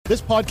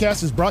This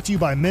podcast is brought to you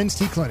by Men's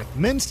T Clinic.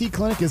 Men's T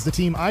Clinic is the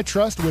team I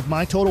trust with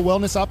my total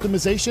wellness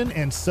optimization,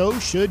 and so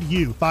should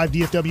you. 5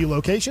 DFW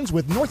locations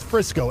with North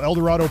Frisco,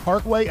 Eldorado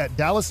Parkway at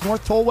Dallas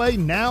North Tollway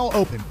now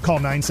open. Call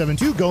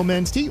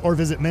 972-GO-MEN'S-T or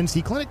visit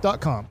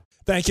mensteclinic.com.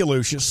 Thank you,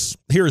 Lucius.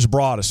 Here's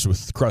Broadus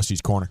with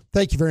Krusty's Corner.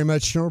 Thank you very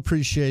much, Sean.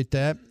 Appreciate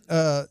that.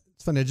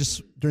 It's funny.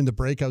 Just during the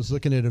break, I was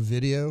looking at a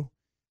video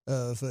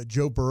of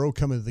Joe Burrow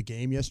coming to the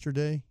game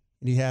yesterday,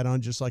 and he had on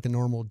just like a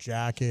normal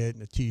jacket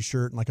and a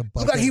T-shirt and like a bucket.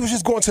 Looked like he was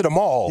just going to the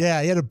mall.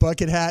 Yeah, he had a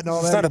bucket hat and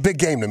all that. It's not a big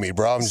game to me,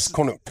 bro. I'm just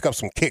going to pick up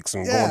some kicks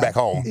and going back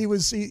home.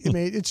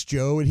 It's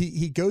Joe, and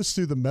he goes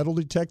through the metal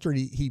detector, and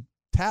he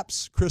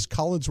taps Chris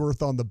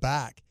Collinsworth on the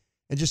back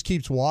and just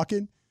keeps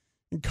walking.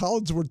 And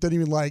Collinsworth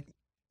didn't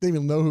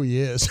even know who he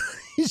is.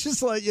 He's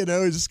just like, he's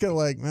just kind of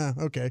like,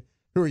 okay,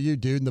 who are you,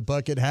 dude? In the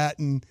bucket hat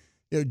and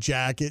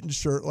jacket and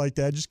shirt like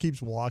that, just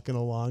keeps walking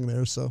along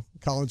there. So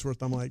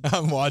Collinsworth,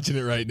 I'm watching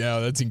it right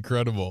now. That's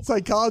incredible. It's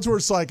like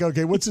Collinsworth's like,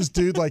 okay, what's this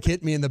dude like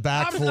hit me in the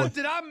back for?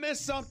 Did I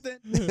miss something?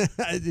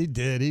 He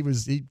did. He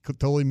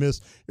totally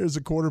missed. Here's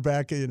a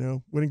quarterback,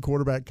 winning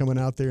quarterback coming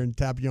out there and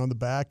tapping you on the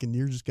back, and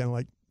you're just kind of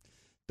like,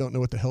 don't know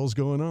what the hell's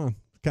going on.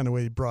 Kind of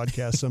way you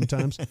broadcast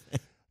sometimes.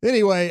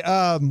 Anyway,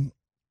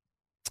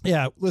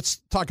 yeah, let's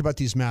talk about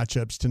these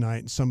matchups tonight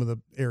and some of the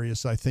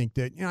areas I think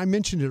that, I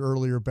mentioned it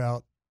earlier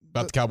about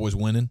the Cowboys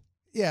winning.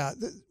 Yeah,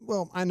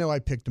 well, I know I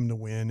picked them to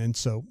win, and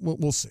so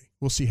we'll see.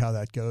 We'll see how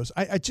that goes.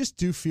 I just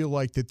do feel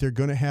like that they're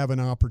going to have an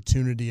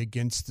opportunity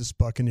against this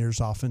Buccaneers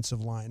offensive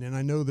line, and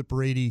I know that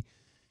Brady,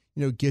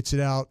 gets it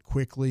out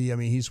quickly. I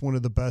mean, he's one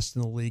of the best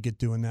in the league at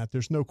doing that.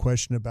 There's no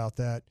question about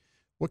that.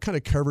 What kind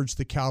of coverage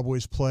the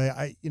Cowboys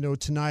play?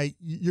 Tonight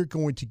you're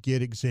going to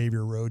get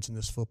Xavier Rhodes in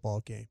this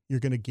football game.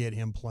 You're going to get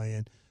him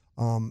playing.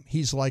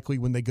 He's likely,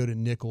 when they go to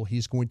nickel,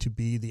 he's going to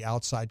be the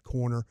outside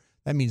corner.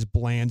 That means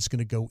Bland's going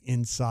to go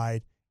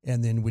inside,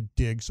 and then with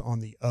Diggs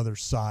on the other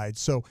side.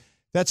 So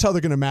that's how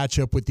they're going to match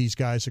up with these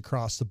guys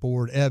across the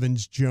board: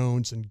 Evans,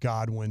 Jones, and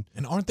Godwin.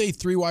 And aren't they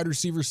 3 wide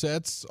receiver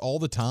sets all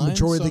the time?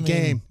 Majority of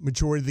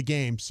the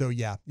game. So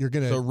yeah, you're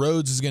going to. So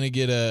Rhodes is going to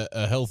get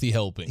a healthy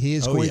helping.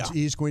 He's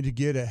going to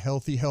get a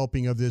healthy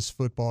helping of this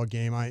football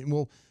game.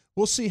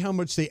 We'll see how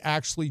much they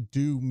actually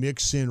do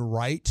mix in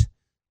right,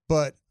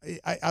 but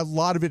a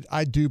lot of it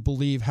I do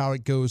believe how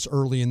it goes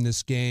early in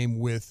this game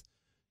with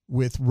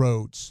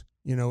Rhodes.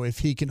 If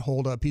he can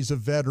hold up, he's a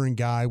veteran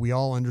guy. We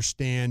all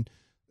understand.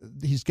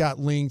 He's got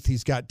length.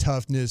 He's got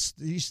toughness.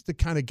 He's the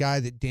kind of guy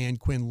that Dan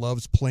Quinn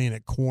loves playing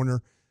at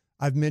corner.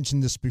 I've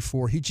mentioned this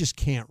before. He just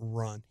can't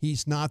run.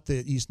 He's not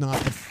the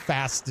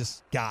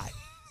fastest guy.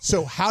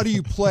 So how do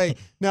you play?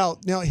 Now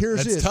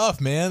here's That's it.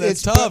 Tough, man.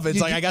 That's tough. It's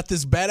like I got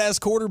this badass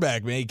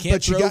quarterback, man. He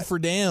can't throw for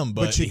damn,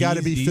 but you got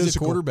to be physical. He's a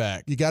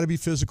quarterback. You got to be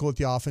physical at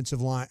the offensive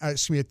line. At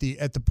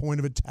the point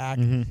of attack,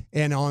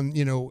 and on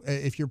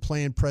if you're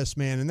playing press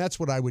man, and that's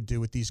what I would do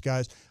with these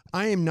guys.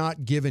 I am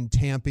not giving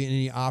Tampa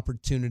any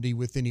opportunity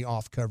with any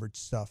off coverage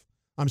stuff.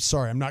 I'm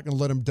sorry. I'm not going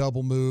to let them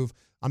double move.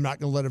 I'm not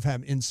going to let them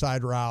have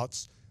inside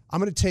routes. I'm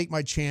going to take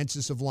my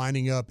chances of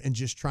lining up and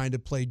just trying to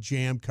play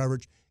jam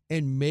coverage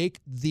and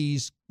make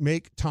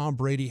Tom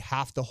Brady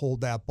have to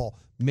hold that ball.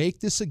 Make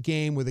this a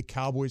game where the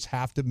Cowboys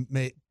have to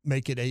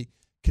make it a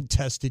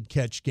contested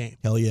catch game.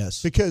 Hell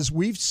yes. Because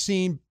we've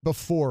seen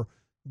before,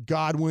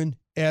 Godwin,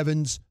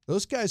 Evans,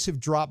 those guys have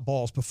dropped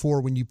balls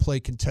before when you play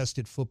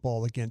contested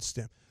football against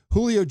them.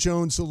 Julio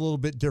Jones a little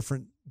bit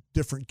different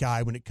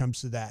guy when it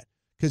comes to that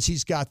because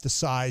he's got the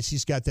size,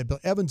 he's got that.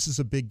 Evans is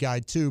a big guy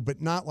too,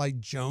 but not like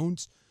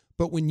Jones.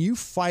 But when you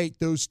fight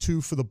those two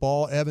for the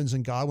ball, Evans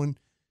and Godwin,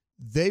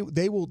 they'll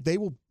lose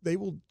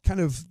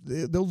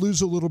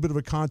a little bit of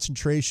a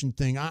concentration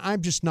thing.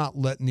 I'm just not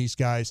letting these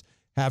guys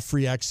have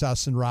free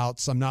access and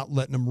routes. I'm not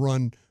letting them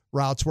run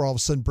routes where all of a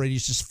sudden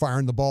Brady's just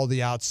firing the ball to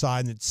the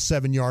outside and it's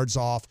 7 yards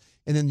off,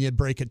 and then you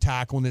break a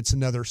tackle and it's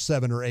another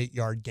 7 or 8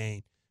 yard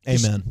gain.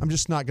 Amen. I'm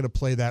just not going to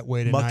play that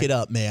way tonight. Muck it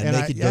up, man.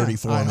 Make it dirty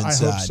for him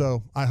inside.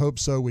 I hope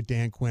so with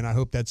Dan Quinn. I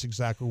hope that's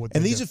exactly what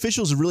And these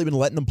officials have really been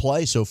letting them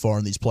play so far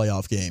in these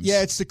playoff games.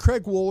 Yeah, it's the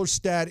Craig Wohler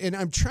stat. And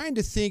I'm trying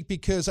to think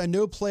because I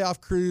know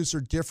playoff crews are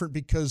different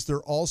because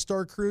they're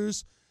all-star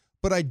crews.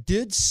 But I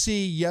did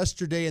see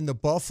yesterday in the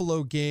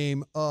Buffalo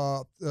game,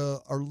 a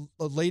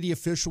lady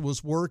official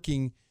was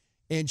working,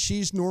 and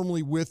she's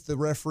normally with the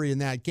referee in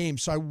that game.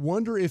 So I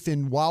wonder if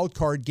in wild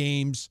card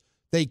games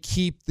they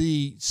keep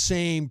the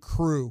same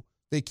crew.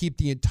 They keep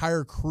the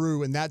entire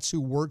crew, and that's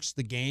who works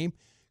the game.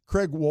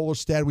 Craig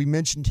Wollerstad, we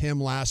mentioned him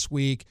last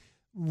week,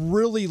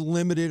 really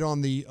limited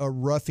on the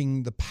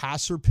roughing the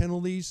passer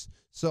penalties.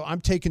 So I'm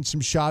taking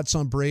some shots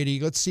on Brady.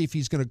 Let's see if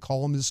he's going to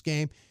call him this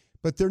game.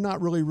 But they're not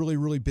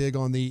really big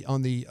on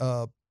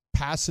the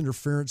pass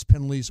interference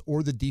penalties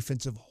or the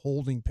defensive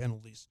holding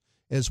penalties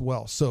as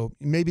well. So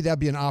maybe that'd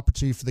be an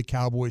opportunity for the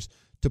Cowboys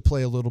to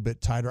play a little bit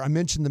tighter. I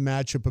mentioned the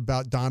matchup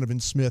about Donovan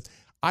Smith.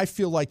 I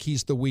feel like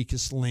he's the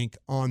weakest link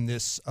on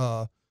this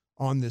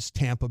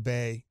Tampa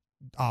Bay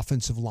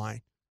offensive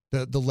line.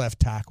 the left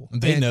tackle.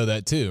 They know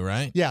that too,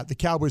 right? Yeah, the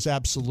Cowboys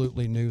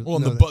absolutely knew. Well,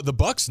 and the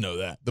Bucs know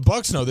that. The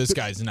Bucs know this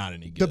guy's not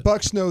any good. The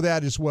Bucs know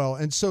that as well.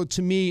 And so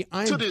to me,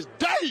 to this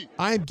day,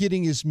 I'm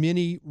getting as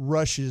many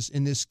rushes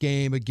in this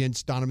game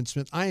against Donovan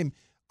Smith. I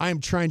am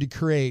trying to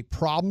create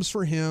problems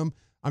for him.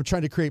 I'm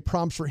trying to create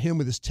problems for him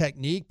with his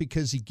technique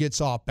because he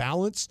gets off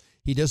balance.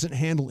 He doesn't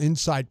handle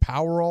inside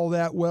power all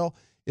that well.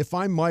 If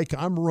I'm Mike,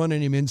 I'm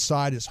running him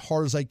inside as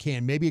hard as I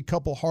can. Maybe a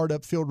couple hard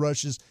upfield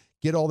rushes,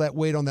 get all that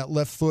weight on that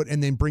left foot,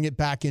 and then bring it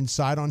back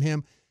inside on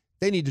him.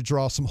 They need to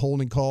draw some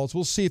holding calls.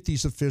 We'll see if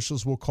these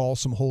officials will call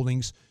some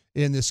holdings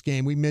in this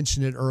game. We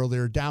mentioned it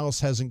earlier.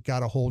 Dallas hasn't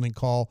got a holding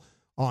call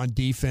on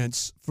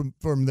defense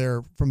from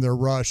their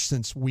rush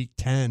since week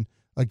 10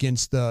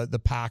 against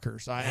the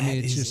Packers. I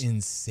mean, it's just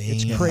insane.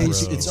 It's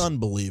crazy. It's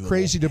unbelievable.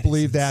 Crazy to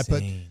believe that,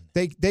 but insane.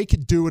 they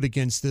could do it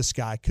against this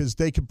guy because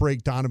they could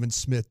break Donovan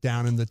Smith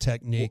down in the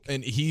technique. Well,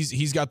 and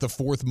he's got the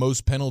 4th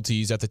most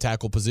penalties at the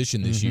tackle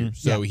position this year,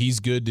 so he's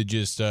good to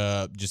just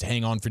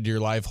hang on for dear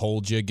life,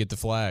 hold you, get the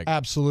flag.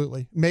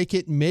 Absolutely, make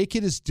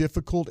it as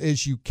difficult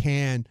as you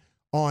can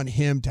on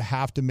him to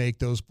have to make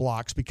those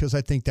blocks because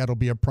I think that'll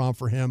be a problem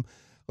for him.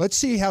 Let's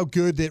see how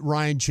good that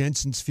Ryan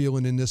Jensen's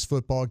feeling in this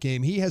football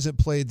game. He hasn't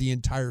played the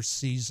entire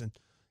season.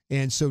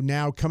 And so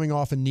now coming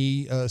off a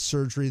knee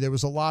surgery, there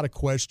was a lot of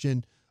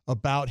question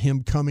about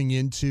him coming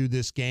into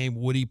this game.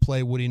 Would he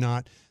play? Would he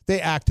not?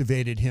 They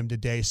activated him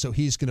today, so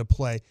he's going to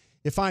play.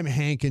 If I'm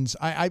Hankins,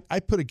 I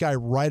put a guy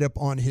right up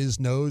on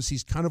his nose.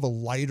 He's kind of a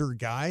lighter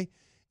guy.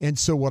 And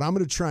so what I'm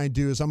going to try and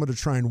do is I'm going to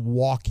try and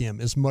walk him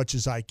as much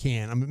as I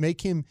can. I'm going to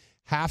make him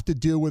have to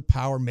deal with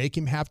power, make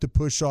him have to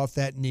push off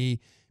that knee.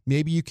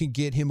 Maybe you can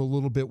get him a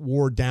little bit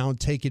wore down,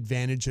 take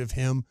advantage of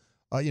him.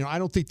 I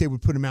don't think they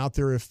would put him out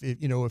there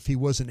if he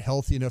wasn't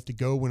healthy enough to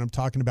go when I'm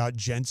talking about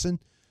Jensen.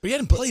 But he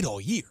hadn't played all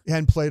year. He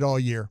hadn't played all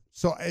year.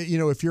 So,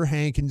 if you're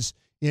Hankins,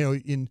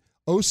 in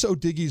Oso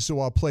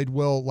Digizua played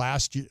well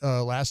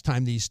last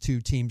time these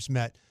two teams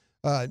met.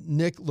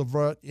 Nick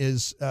Leverett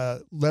is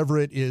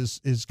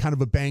kind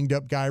of a banged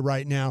up guy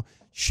right now.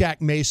 Shaq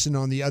Mason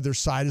on the other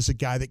side is a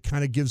guy that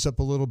kind of gives up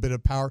a little bit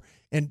of power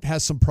and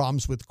has some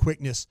problems with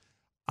quickness.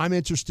 I'm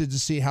interested to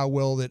see how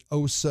well that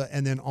Osa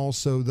and then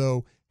also,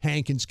 though,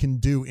 Hankins can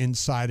do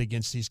inside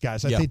against these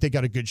guys. I think they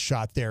got a good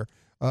shot there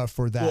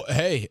for that. Well,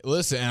 hey,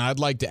 listen, I'd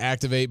like to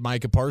activate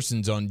Micah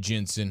Parsons on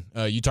Jensen.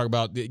 You talk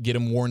about get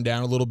him worn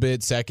down a little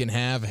bit, second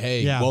half.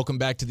 Hey, welcome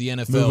back to the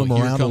NFL.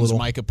 Here comes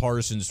Micah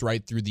Parsons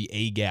right through the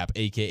A-gap,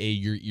 a.k.a.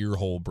 your ear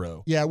hole,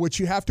 bro. Yeah, what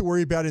you have to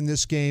worry about in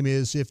this game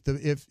is if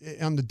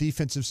on the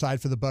defensive side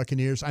for the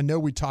Buccaneers, I know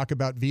we talk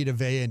about Vita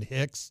Vea and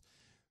Hicks,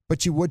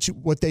 but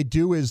what they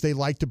do is they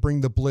like to bring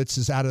the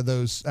blitzes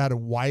out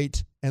of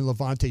White and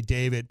Levante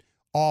David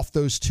off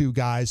those two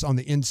guys on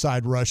the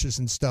inside rushes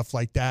and stuff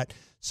like that.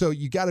 So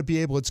you got to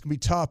be able. It's going to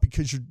be tough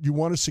because you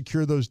want to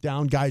secure those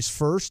down guys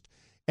first,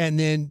 and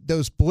then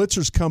those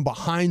blitzers come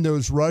behind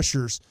those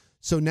rushers.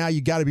 So now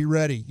you got to be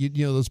ready.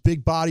 You know those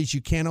big bodies.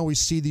 You can't always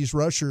see these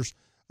rushers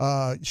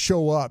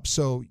show up.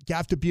 So you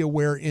have to be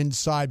aware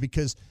inside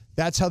because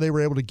that's how they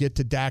were able to get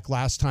to Dak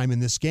last time in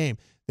this game.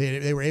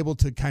 They were able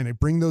to kind of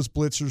bring those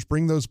blitzers,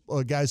 bring those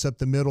guys up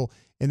the middle,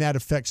 and that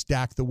affects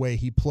Dak the way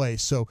he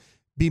plays. So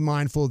be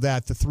mindful of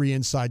that, the 3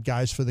 inside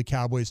guys for the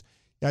Cowboys.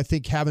 I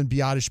think having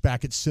Biadasz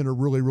back at center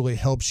really, really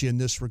helps you in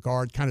this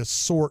regard, kind of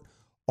sort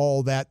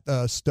all that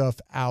stuff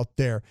out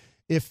there.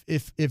 If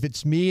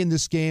it's me in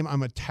this game,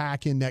 I'm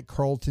attacking that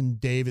Carlton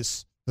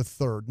Davis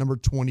III, number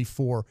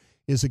 24,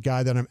 is a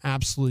guy that I'm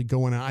absolutely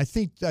going on. I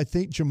think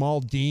Jamal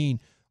Dean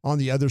on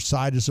the other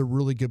side is a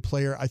really good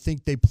player. I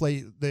think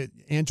that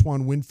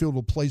Antoine Winfield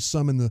will play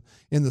some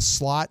in the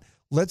slot.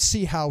 Let's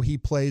see how he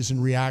plays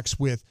and reacts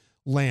with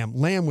Lamb.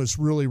 Lamb was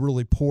really,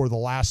 really poor the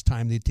last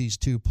time that these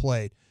two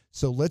played.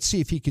 So let's see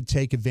if he could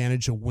take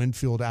advantage of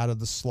Winfield out of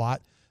the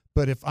slot.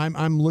 But if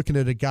I'm looking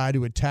at a guy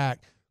to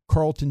attack,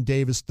 Carlton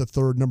Davis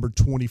III, number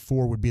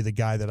 24, would be the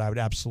guy that I would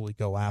absolutely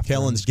go after.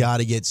 Kellen's got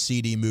to get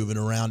CD moving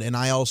around, and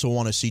I also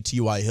want to see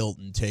T.Y.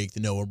 Hilton take the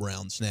Noah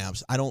Brown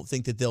snaps. I don't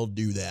think that they'll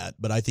do that,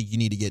 but I think you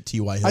need to get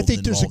T.Y. Hilton I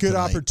think there's a good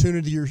tonight.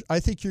 Opportunity. I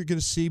think you're going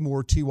to see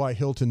more T.Y.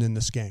 Hilton in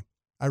this game.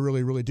 I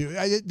really, really do.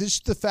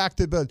 Just the fact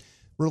that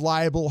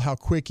reliable, how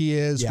quick he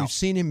is. Yeah. We've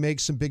seen him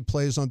make some big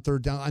plays on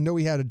third down. I know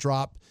he had a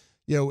drop,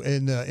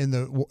 in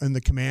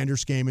the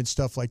Commanders game and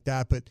stuff like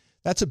that, but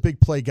that's a big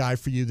play guy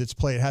for you that's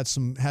had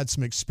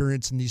some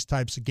experience in these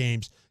types of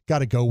games. Got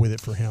to go with it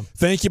for him.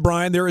 Thank you,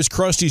 Brian. There is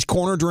Krusty's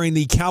Corner during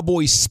the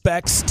Cowboys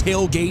Specs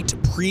Tailgate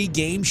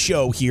pregame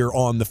show here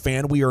on The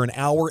Fan. We are an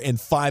hour and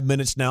 5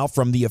 minutes now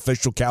from the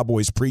official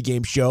Cowboys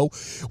pregame show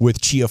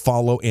with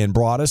Chiafalo and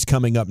Broaddus.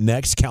 Coming up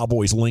next,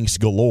 Cowboys links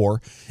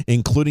galore,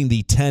 including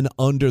the 10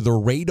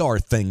 under-the-radar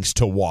things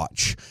to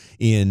watch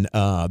in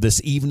this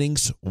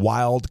evening's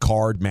wild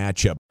card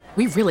matchup.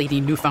 We really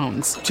need new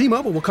phones.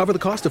 T-Mobile will cover the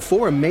cost of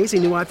 4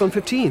 amazing new iPhone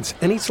 15s,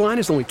 and each line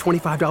is only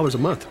 $25 a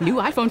month. New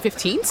iPhone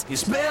 15s?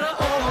 It's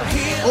better over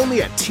here.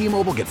 Only at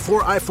T-Mobile, get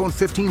 4 iPhone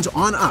 15s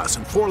on us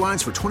and 4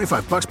 lines for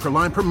 $25 per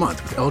line per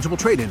month with eligible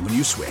trade-in when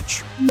you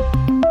switch.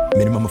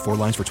 Minimum of 4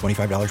 lines for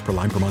 $25 per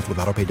line per month with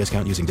autopay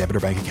discount using debit or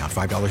bank account.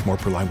 $5 more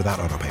per line without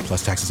autopay,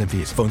 plus taxes and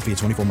fees. Phone fee at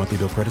 24 monthly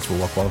bill credits for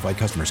well-qualified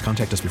customers.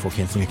 Contact us before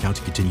canceling account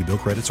to continue bill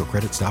credits or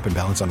credit stop and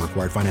balance on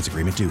required finance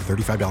agreement due.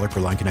 $35 per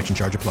line connection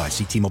charge applies.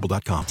 See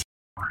T-Mobile.com.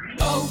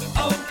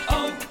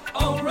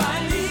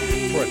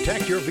 O'Reilly.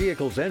 Protect your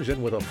vehicle's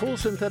engine with a full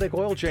synthetic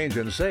oil change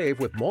and save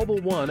with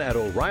Mobil 1 at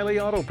O'Reilly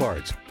Auto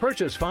Parts.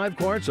 Purchase 5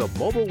 quarts of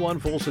Mobil 1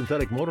 full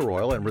synthetic motor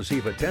oil and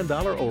receive a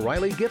 $10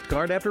 O'Reilly gift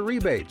card after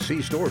rebate.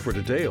 See store for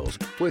details.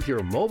 With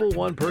your Mobil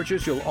 1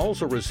 purchase, you'll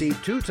also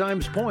receive 2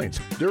 times points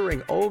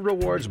during O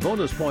Rewards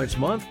Bonus Points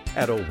Month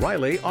at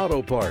O'Reilly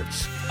Auto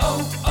Parts.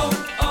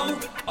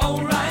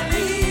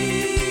 O'Reilly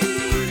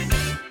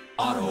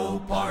Auto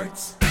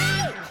Parts.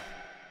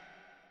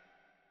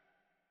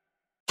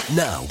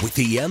 Now, with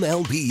the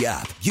MLB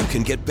app, you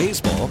can get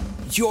baseball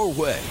your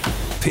way.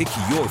 Pick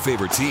your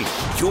favorite team,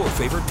 your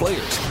favorite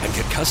players, and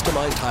get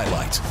customized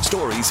highlights,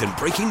 stories, and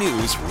breaking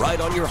news right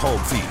on your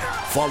home feed.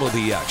 Follow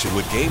the action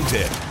with Game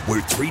Day,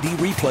 where 3D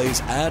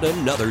replays add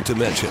another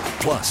dimension.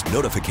 Plus,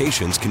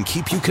 notifications can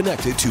keep you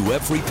connected to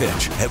every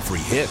pitch, every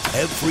hit,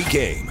 every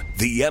game.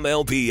 The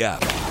MLB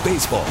app.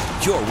 Baseball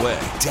your way.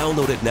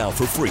 Download it now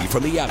for free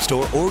from the App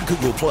Store or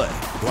Google Play.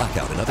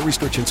 Blackout and other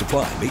restrictions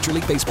apply. Major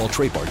League Baseball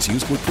trademarks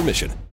used with permission.